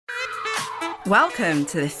Welcome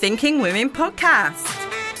to the Thinking Women podcast.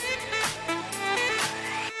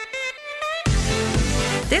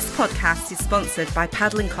 This podcast is sponsored by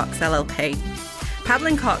Paddling Cox LLP.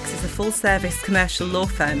 Paddling Cox is a full-service commercial law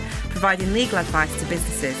firm providing legal advice to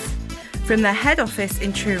businesses. From their head office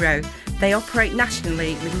in Truro, they operate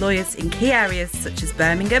nationally with lawyers in key areas such as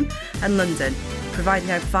Birmingham and London,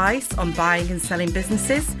 providing advice on buying and selling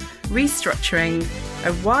businesses, restructuring,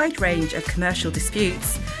 a wide range of commercial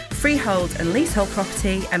disputes, freehold and leasehold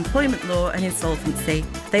property, employment law and insolvency.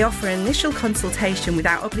 They offer an initial consultation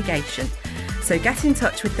without obligation. So get in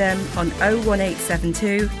touch with them on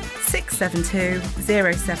 01872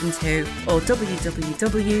 672 072 or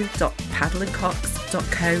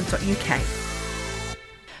www.paddlingcox.co.uk.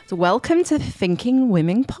 So welcome to the Thinking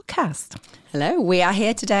Women podcast. Hello, we are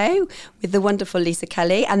here today with the wonderful Lisa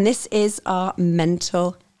Kelly, and this is our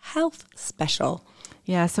mental health special.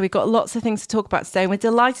 Yeah, so we've got lots of things to talk about today, and we're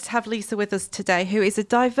delighted to have Lisa with us today, who is a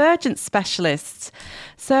divergence specialist.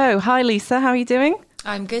 So, hi Lisa, how are you doing?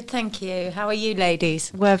 I'm good, thank you. How are you,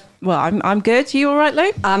 ladies? I'm good. You all right,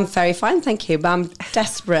 Lou? I'm very fine, thank you. But I'm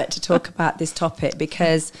desperate to talk about this topic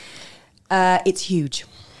because it's huge.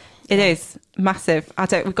 It is massive.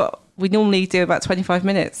 We normally do about 25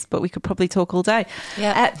 minutes, but we could probably talk all day.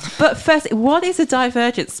 Yeah. But first, what is a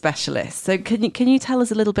divergence specialist? So can you tell us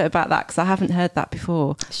a little bit about that? Because I haven't heard that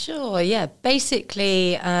before. Sure, yeah.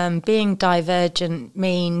 Basically, being divergent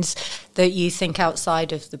means that you think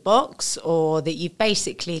outside of the box, or that you've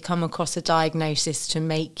basically come across a diagnosis to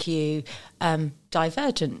make you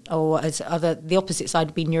divergent, or the opposite side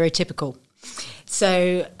would be neurotypical.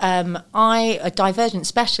 So a divergent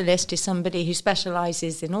specialist is somebody who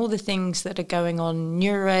specialises in all the things that are going on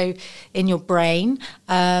in your brain,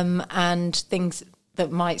 and things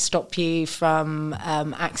that might stop you from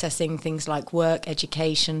accessing things like work,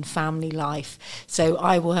 education, family life. So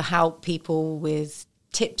I will help people with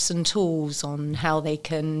tips and tools on how they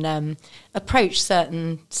can approach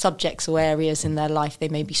certain subjects or areas in their life they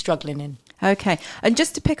may be struggling in. Okay. And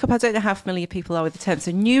just to pick up, I don't know how familiar people are with the term.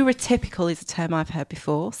 So neurotypical is a term I've heard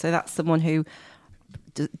before. So that's someone who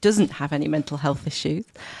doesn't have any mental health issues.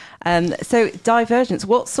 So divergence,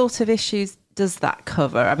 what sort of issues does that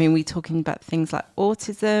cover? I mean, we're talking about things like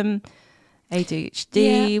autism,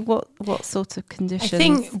 ADHD, yeah. What sort of conditions? I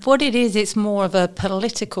think what it is, it's more of a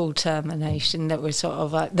political termination that we're sort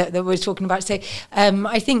of that we're talking about. So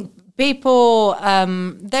I think people,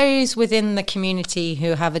 those within the community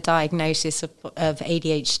who have a diagnosis of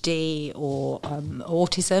ADHD or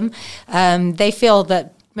autism, they feel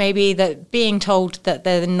that maybe that being told that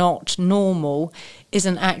they're not normal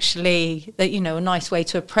isn't actually a nice way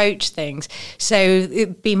to approach things. So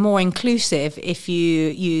it'd be more inclusive if you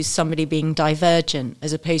use somebody being divergent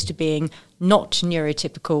as opposed to being not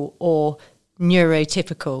neurotypical or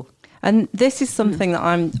neurotypical. And this is something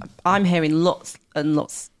that I'm hearing lots and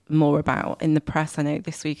lots more about in the press. I know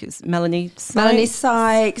this week it's Melanie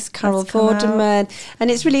Sykes, Carol Vorderman,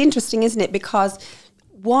 and it's really interesting, isn't it? Because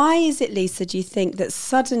why is it, Lisa, do you think that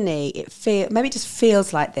suddenly maybe it just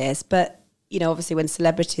feels like this, but obviously when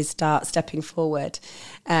celebrities start stepping forward,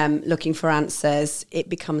 looking for answers, it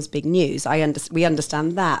becomes big news. We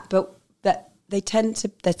understand that, but that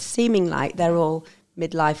they're seeming like they're all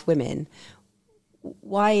midlife women.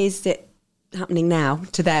 Why is it happening now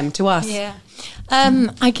to them, to us? Yeah.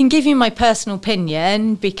 I can give you my personal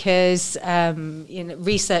opinion because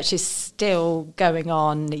research is still going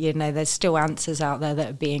on. There's still answers out there that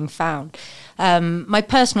are being found. My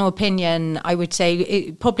personal opinion, I would say,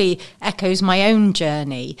 it probably echoes my own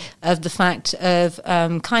journey of the fact of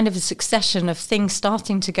kind of a succession of things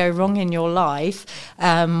starting to go wrong in your life,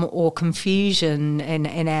 or confusion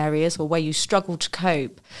in areas, or where you struggle to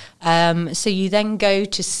cope. So you then go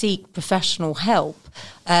to seek professional help,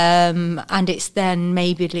 and it's then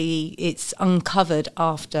maybe it's uncovered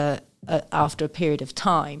after a period of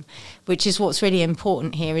time, which is what's really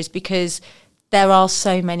important here, is because there are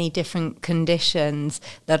so many different conditions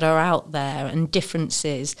that are out there and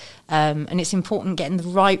differences, and it's important getting the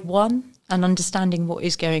right one and understanding what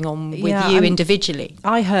is going on with you individually.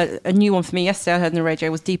 I heard a new one for me yesterday. I heard on the radio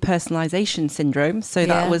was depersonalization syndrome. So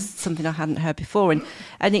that was something I hadn't heard before.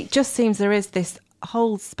 And it just seems there is this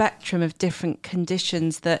whole spectrum of different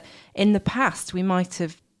conditions that in the past we might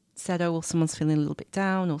have said, oh, well, someone's feeling a little bit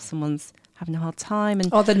down, or someone's having a hard time.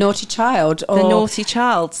 Or the naughty child. The naughty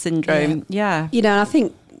child syndrome, yeah. And I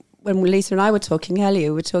think when Lisa and I were talking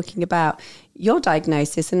earlier, we were talking about your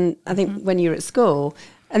diagnosis, and I think when you were at school,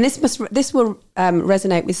 and this will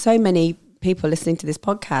resonate with so many people listening to this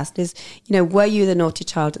podcast, is, were you the naughty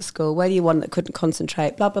child at school? Were you one that couldn't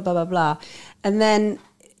concentrate? Blah, blah, blah, blah, blah. And then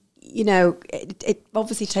it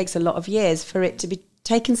obviously takes a lot of years for it to be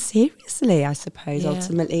taken seriously, I suppose,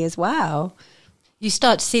 ultimately as well. You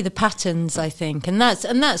start to see the patterns, I think, and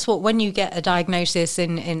that's what, when you get a diagnosis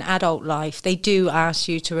in adult life, they do ask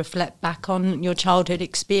you to reflect back on your childhood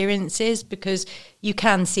experiences, because you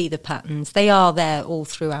can see the patterns. They are there all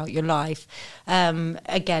throughout your life.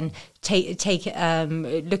 Again,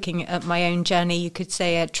 looking at my own journey, you could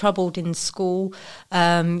say troubled in school,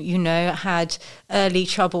 had early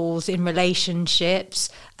troubles in relationships,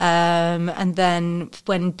 and then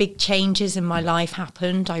when big changes in my life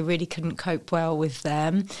happened, I really couldn't cope well with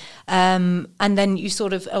them. And then you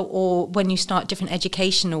sort of, or when you start different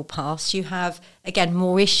educational paths, you have, again,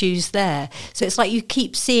 more issues there. So it's like you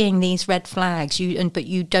keep seeing these red flags, but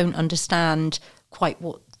you don't understand quite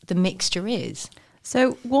what the mixture is.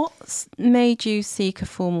 So what made you seek a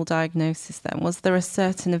formal diagnosis then? Was there a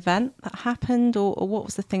certain event that happened, or what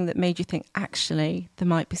was the thing that made you think, actually, there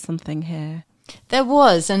might be something here? There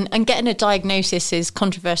was, and getting a diagnosis is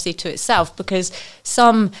controversy to itself, because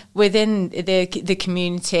some within the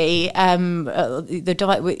community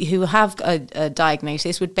who have a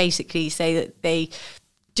diagnosis would basically say that they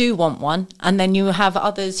do want one, and then you have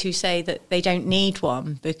others who say that they don't need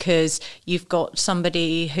one because you've got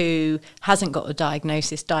somebody who hasn't got a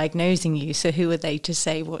diagnosis diagnosing you, so who are they to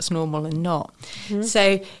say what's normal and not? Mm-hmm.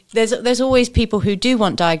 So there's always people who do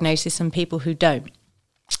want diagnosis and people who don't.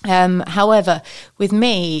 However, with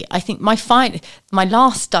me, I think my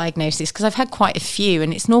last diagnosis, because I've had quite a few,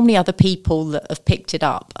 and it's normally other people that have picked it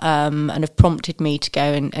up and have prompted me to go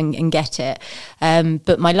and get it.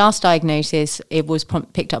 But my last diagnosis, it was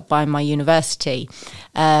picked up by my university.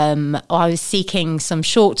 I was seeking some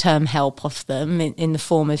short-term help off them in the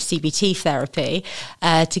form of CBT therapy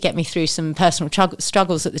to get me through some personal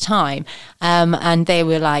struggles at the time. And they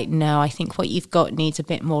were like, no, I think what you've got needs a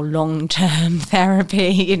bit more long-term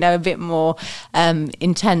therapy, a bit more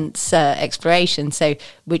intense exploration. So,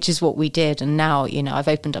 which is what we did. And now, I've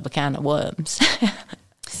opened up a can of worms.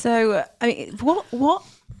 So, I mean, what,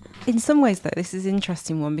 in some ways though, this is an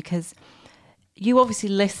interesting one, because you obviously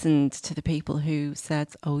listened to the people who said,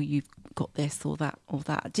 oh, you've got this or that or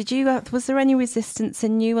that. Did you, was there any resistance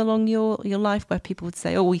in you along your life where people would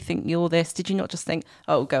say, oh, we think you're this? Did you not just think,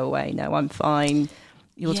 oh, go away, no, I'm fine,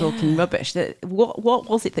 you're talking rubbish? What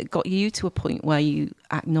was it that got you to a point where you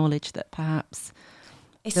acknowledged that perhaps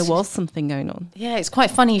there was something going on? Yeah, it's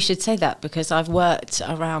quite funny you should say that, because I've worked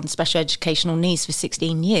around special educational needs for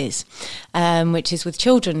 16 years, which is with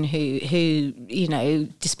children who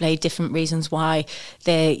display different reasons why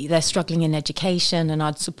they're struggling in education, and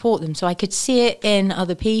I'd support them. So I could see it in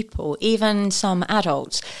other people, even some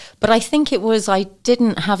adults. But I think it was I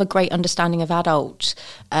didn't have a great understanding of adults,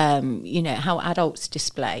 how adults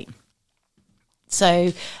display.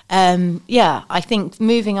 So, I think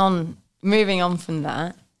moving on from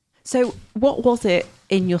that. So what was it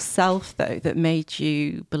in yourself, though, that made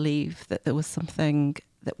you believe that there was something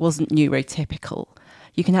that wasn't neurotypical?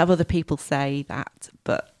 You can have other people say that,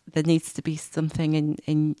 but there needs to be something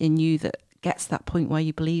in you that gets to that point where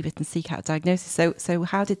you believe it and seek out a diagnosis. So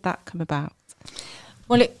how did that come about?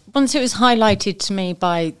 Well, once it was highlighted to me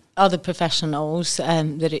by other professionals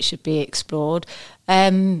that it should be explored,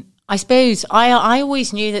 I suppose I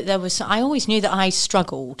always knew that I always knew that I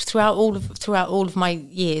struggled throughout all of my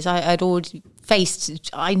years. I'd always faced.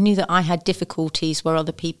 I knew that I had difficulties where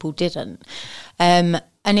other people didn't.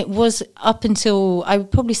 And it was up until, I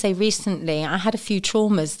would probably say recently, I had a few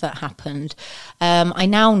traumas that happened. I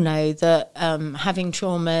now know that having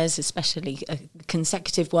traumas, especially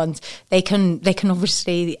consecutive ones, they can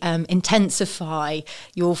obviously intensify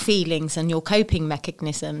your feelings and your coping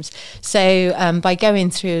mechanisms. So by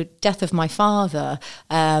going through death of my father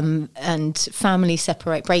and family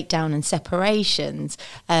breakdown and separations,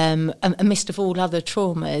 amidst of all other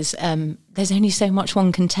traumas, there's only so much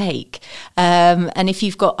one can take. And if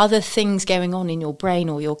you've got other things going on in your brain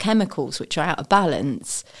or your chemicals which are out of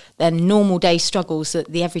balance, then normal day struggles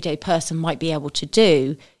that the everyday person might be able to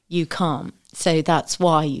do, you can't. So that's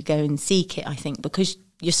why you go and seek it, I think, because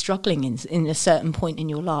you're struggling in a certain point in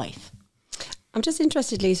your life. I'm just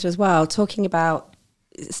interested, Lisa, as well, talking about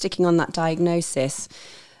sticking on that diagnosis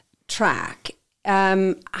track.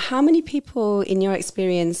 How many people, in your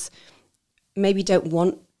experience, maybe don't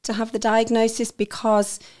want to have the diagnosis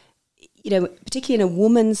because, particularly in a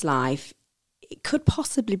woman's life, it could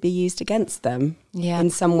possibly be used against them in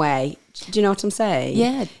some way, Do you know what I'm saying?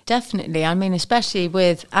 Yeah, definitely. I mean, especially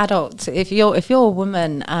with adults, if you're a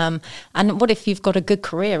woman, and what if you've got a good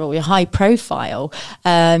career or you're high profile,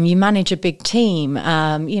 you manage a big team,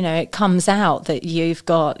 it comes out that you've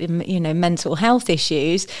got, mental health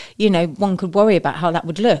issues, one could worry about how that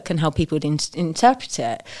would look and how people would interpret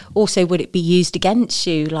it. Also, would it be used against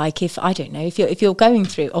you? Like if you're going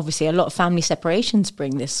through, obviously a lot of family separations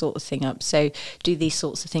bring this sort of thing up. So do these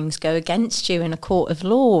sorts of things go against you in a court of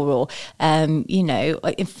law? Or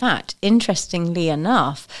in fact, interestingly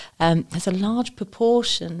enough, there's a large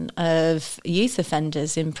proportion of youth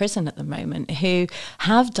offenders in prison at the moment who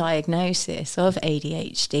have diagnosis of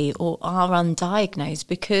ADHD or are undiagnosed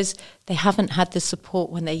because they haven't had the support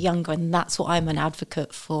when they're younger. And that's what I'm an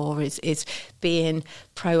advocate for, is being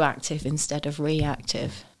proactive instead of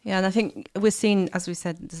reactive. Yeah, and I think we're seeing, as we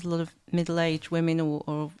said, there's a lot of middle-aged women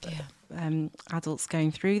or adults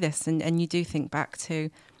going through this, and you do think back to,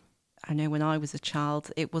 I know when I was a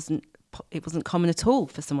child, it wasn't common at all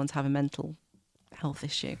for someone to have a mental health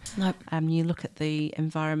issue. Nope. You look at the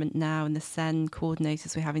environment now and the SEN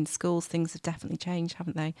coordinators we have in schools, things have definitely changed,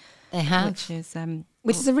 haven't they? They have.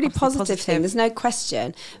 Which is a really positive thing. There's no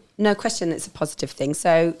question it's a positive thing.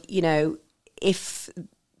 So, if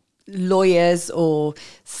lawyers or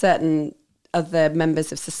certain other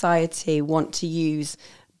members of society want to use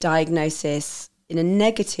diagnosis in a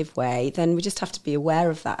negative way, then we just have to be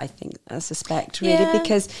aware of that, I suspect, really,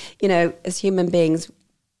 because, as human beings,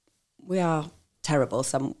 we are terrible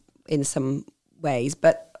in some ways,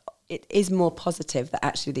 but it is more positive that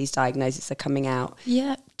actually these diagnoses are coming out.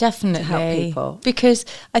 Yeah, definitely. To help people. Because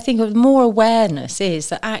I think more awareness is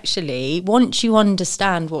that actually once you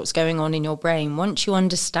understand what's going on in your brain, once you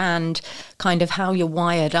understand kind of how you're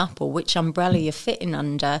wired up or which umbrella you're fitting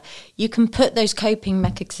under, you can put those coping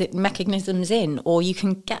mechanisms in, or you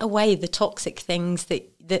can get away the toxic things that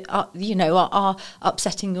are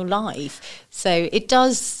upsetting your life. So it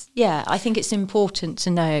does, I think it's important to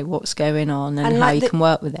know what's going on and how you can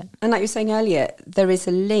work with it. And like you were saying earlier, there is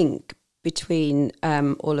a link between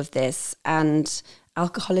all of this and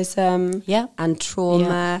alcoholism and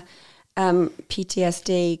trauma,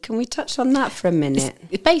 PTSD. Can we touch on that for a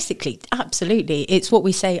minute? Basically, absolutely. It's what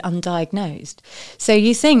we say undiagnosed. So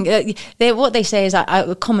you think, what they say is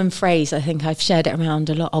a common phrase, I think I've shared it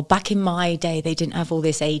around a lot. Oh, back in my day, they didn't have all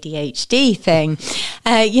this ADHD thing,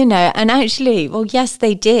 and actually, well, yes,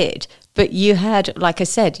 they did. But you had, like I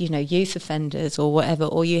said, youth offenders or whatever,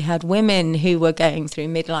 or you had women who were going through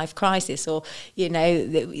midlife crisis, or,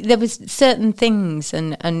 there was certain things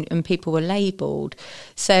and people were labelled.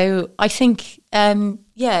 So I think,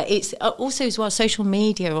 it's also as well, social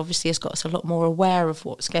media obviously has got us a lot more aware of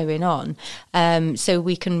what's going on. So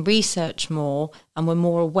we can research more and we're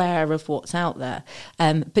more aware of what's out there.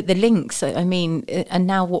 But the links, and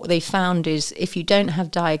now what they found is if you don't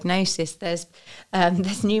have diagnosis, there's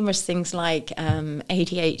numerous things like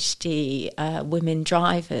ADHD, women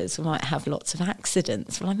drivers might have lots of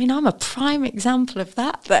accidents. Well, I'm a prime example of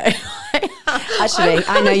that, though. Actually,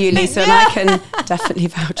 I know you, Lisa, and I can definitely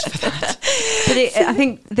vouch for that. But I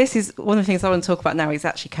think this is one of the things I want to talk about now is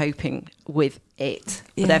actually coping with it,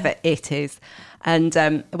 whatever it is. And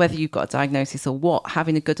whether you've got a diagnosis or what,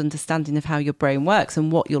 having a good understanding of how your brain works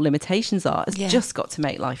and what your limitations are has just got to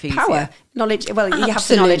make life easier. Power, knowledge. Well, you have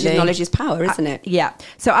the knowledge, and knowledge is power, isn't it? Yeah.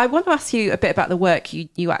 So I want to ask you a bit about the work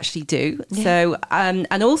you actually do. Yeah. So,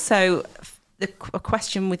 and also a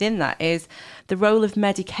question within that is the role of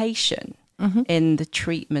medication in the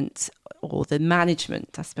treatment or the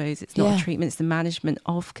management. I suppose it's not a treatment, it's the management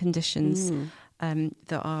of conditions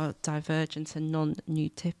that are divergent and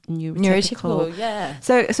neurotypical.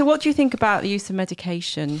 So what do you think about the use of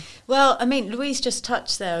medication? Well, Louise just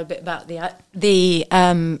touched there a bit about the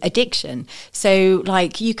addiction. So,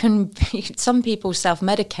 like, some people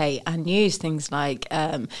self-medicate and use things like,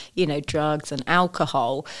 drugs and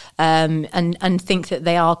alcohol, and think that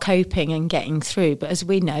they are coping and getting through. But as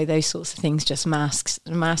we know, those sorts of things just mask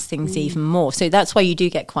things even more. So that's why you do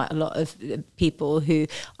get quite a lot of people who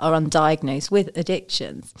are undiagnosed with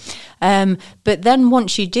addictions. But then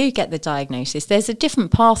once you do get the diagnosis, there's a different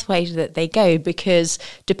pathway that they go, because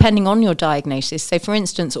depending on your diagnosis, so for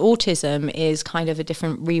instance, autism is kind of a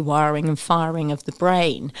different rewiring and firing of the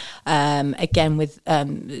brain, again with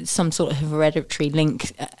some sort of hereditary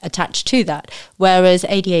link attached to that, whereas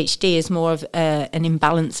ADHD is more of an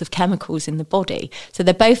imbalance of chemicals in the body. So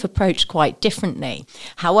they're both approached quite differently.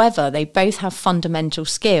 However, they both have fundamental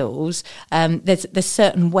skills. There's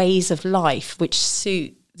certain ways of life which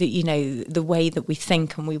suit the way that we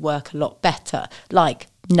think and we work a lot better, like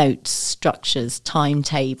notes, structures,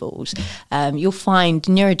 timetables. You'll find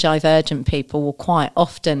neurodivergent people will quite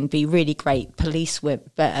often be really great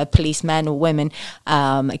policemen or women,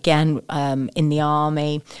 again, in the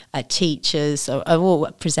army, teachers, are all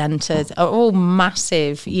presenters, are all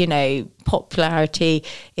massive, popularity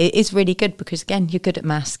is really good because, again, you're good at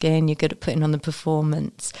masking, you're good at putting on the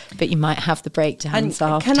performance, but you might have the breakdowns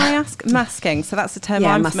after. Can I ask, masking? So that's a term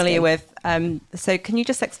I'm familiar with. So can you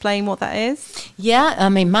just explain what that is? Yeah, I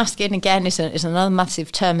mean, masking, again, is another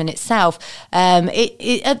massive term in itself.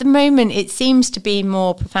 It at the moment, it seems to be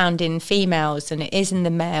more profound in females than it is in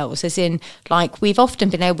the males, as in, like, we've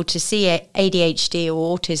often been able to see ADHD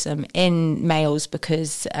or autism in males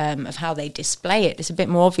because of how they display it. It's a bit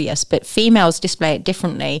more obvious, but females display it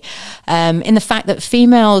differently in the fact that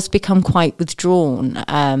females become quite withdrawn.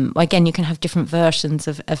 Again, you can have different versions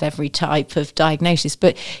of every type of diagnosis,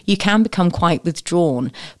 but you can become quite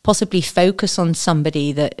withdrawn, possibly focus on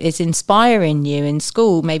somebody that is inspiring you in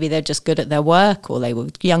school. Maybe they're just good at their work, or they were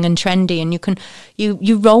young and trendy, and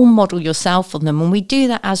you role model yourself on them. And we do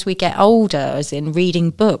that as we get older, as in reading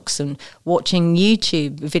books and watching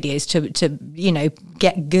YouTube videos to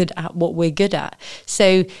get good at what we're good at.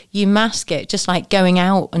 So you mask it, just like going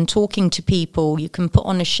out and talking to people. You can put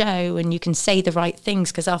on a show and you can say the right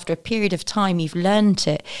things because after a period of time you've learned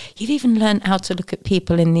it. You've even learned how to look at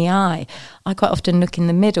people in the eye. I quite often look in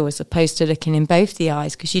the middle as opposed to looking in both the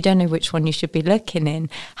eyes because you don't know which one you should be looking in.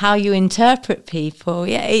 How you interpret people.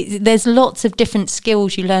 There's lots of different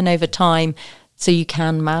skills you learn over time so you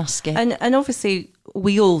can mask it. And obviously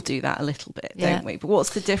we all do that a little bit, don't we? But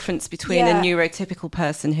what's the difference between a neurotypical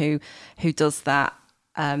person who does that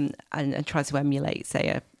and tries to emulate,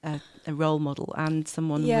 say, a role model, and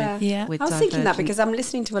someone with I was divergent. thinking that because I'm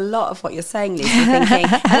listening to a lot of what you're saying, Lisa, thinking,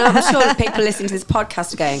 and I'm sure that people listening to this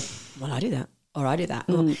podcast are going, well, I do that, or I do that.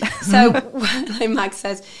 So like Mag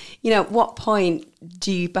says, what point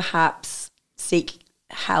do you perhaps seek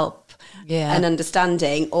help and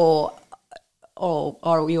understanding, or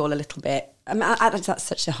are we all a little bit? I mean, that's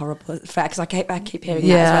such a horrible fact because I keep hearing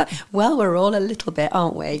that as well. Well, we're all a little bit,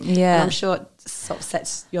 aren't we? Yeah. And I'm sure it sort of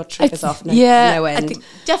sets your triggers off no end. I think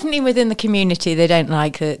definitely within the community, they don't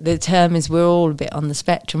like the term is we're all a bit on the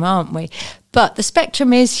spectrum, aren't we? But the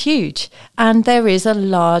spectrum is huge, and there is a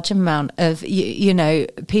large amount of,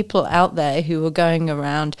 people out there who are going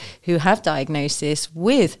around who have diagnosis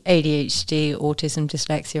with ADHD, autism,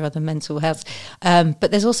 dyslexia, other mental health.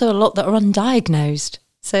 But there's also a lot that are undiagnosed.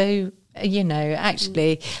 So,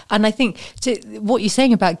 actually, and I think what you're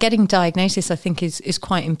saying about getting diagnosis, I think is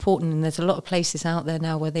quite important. And there's a lot of places out there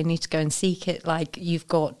now where they need to go and seek it. Like you've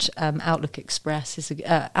got Outlook Express,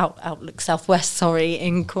 Outlook Southwest,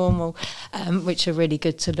 in Cornwall, which are really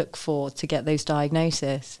good to look for to get those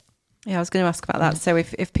diagnoses. Yeah, I was going to ask about that. So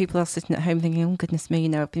if people are sitting at home thinking, oh, goodness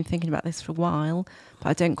me, I've been thinking about this for a while, but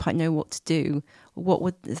I don't quite know what to do, what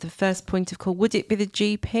would the first point of call? Would it be the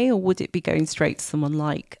GP, or would it be going straight to someone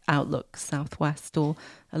like Outlook Southwest or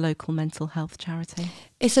a local mental health charity?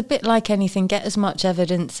 It's a bit like anything. Get as much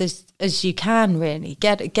evidence as you can, really.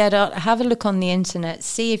 Get out, have a look on the internet,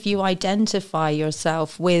 see if you identify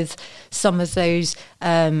yourself with some of those,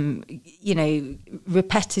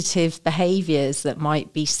 repetitive behaviours that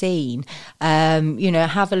might be seen.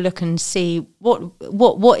 Have a look and see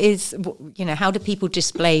what is, how do people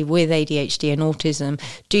display with ADHD and autism?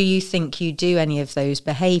 Do you think you do any of those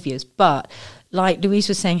behaviours? But like Louise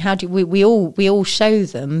was saying, how do we all show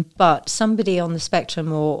them? But somebody on the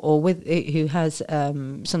spectrum or with who has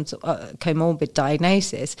some sort of comorbid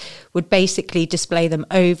diagnosis would basically display them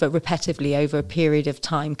repetitively over a period of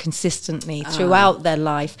time, consistently throughout their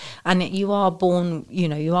life. And you are born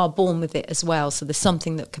with it as well. So there's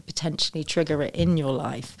something that could potentially trigger it in your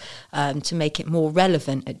life to make it more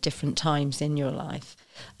relevant at different times in your life.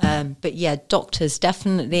 But yeah, doctors,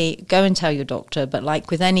 definitely go and tell your doctor. But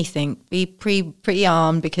like with anything, be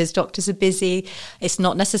pre-armed because doctors are busy. It's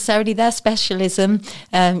not necessarily their specialism,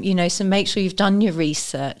 so make sure you've done your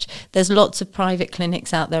research. There's lots of private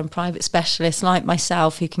clinics out there and private specialists like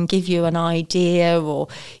myself who can give you an idea or,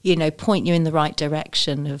 point you in the right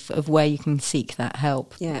direction of where you can seek that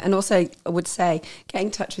help. Yeah, and also I would say get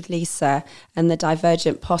in touch with Lisa and the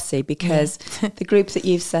Divergent Posse because the group that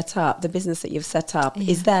you've set up, the business that you've set up,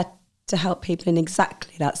 is there to help people in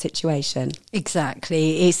exactly that situation.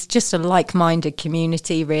 Exactly. It's just a like-minded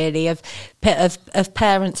community, really, of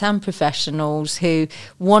parents and professionals who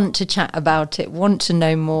want to chat about it, want to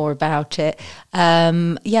know more about it,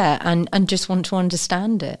 and just want to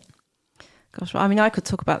understand it. Gosh, well, I mean, I could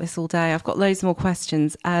talk about this all day. I've got loads more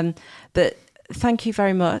questions, but thank you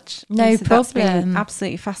very much. No Lisa, problem. That's been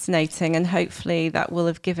absolutely fascinating, and hopefully that will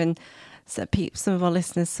have given some of our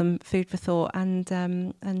listeners some food for thought and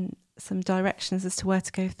some directions as to where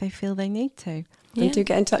to go if they feel they need to. Yeah. And do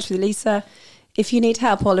get in touch with Lisa. If you need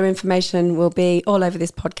help, all her information will be all over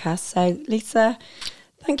this podcast. So, Lisa,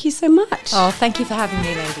 thank you so much. Oh, thank you for having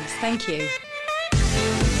me, ladies. Thank you.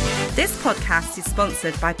 This podcast is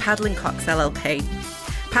sponsored by Padlin Cox LLP.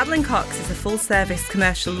 Padlin Cox is a full-service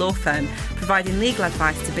commercial law firm providing legal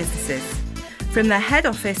advice to businesses. From their head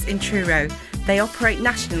office in Truro, they operate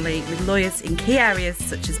nationally with lawyers in key areas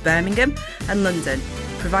such as Birmingham and London,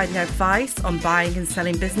 providing advice on buying and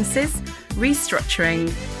selling businesses, restructuring,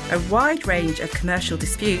 a wide range of commercial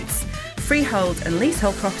disputes, freehold and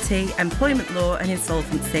leasehold property, employment law and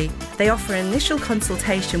insolvency. They offer an initial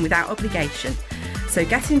consultation without obligation, so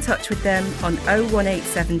get in touch with them on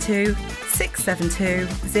 01872 672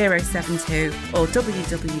 072 or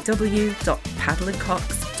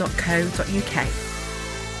www.padlincox.co.uk.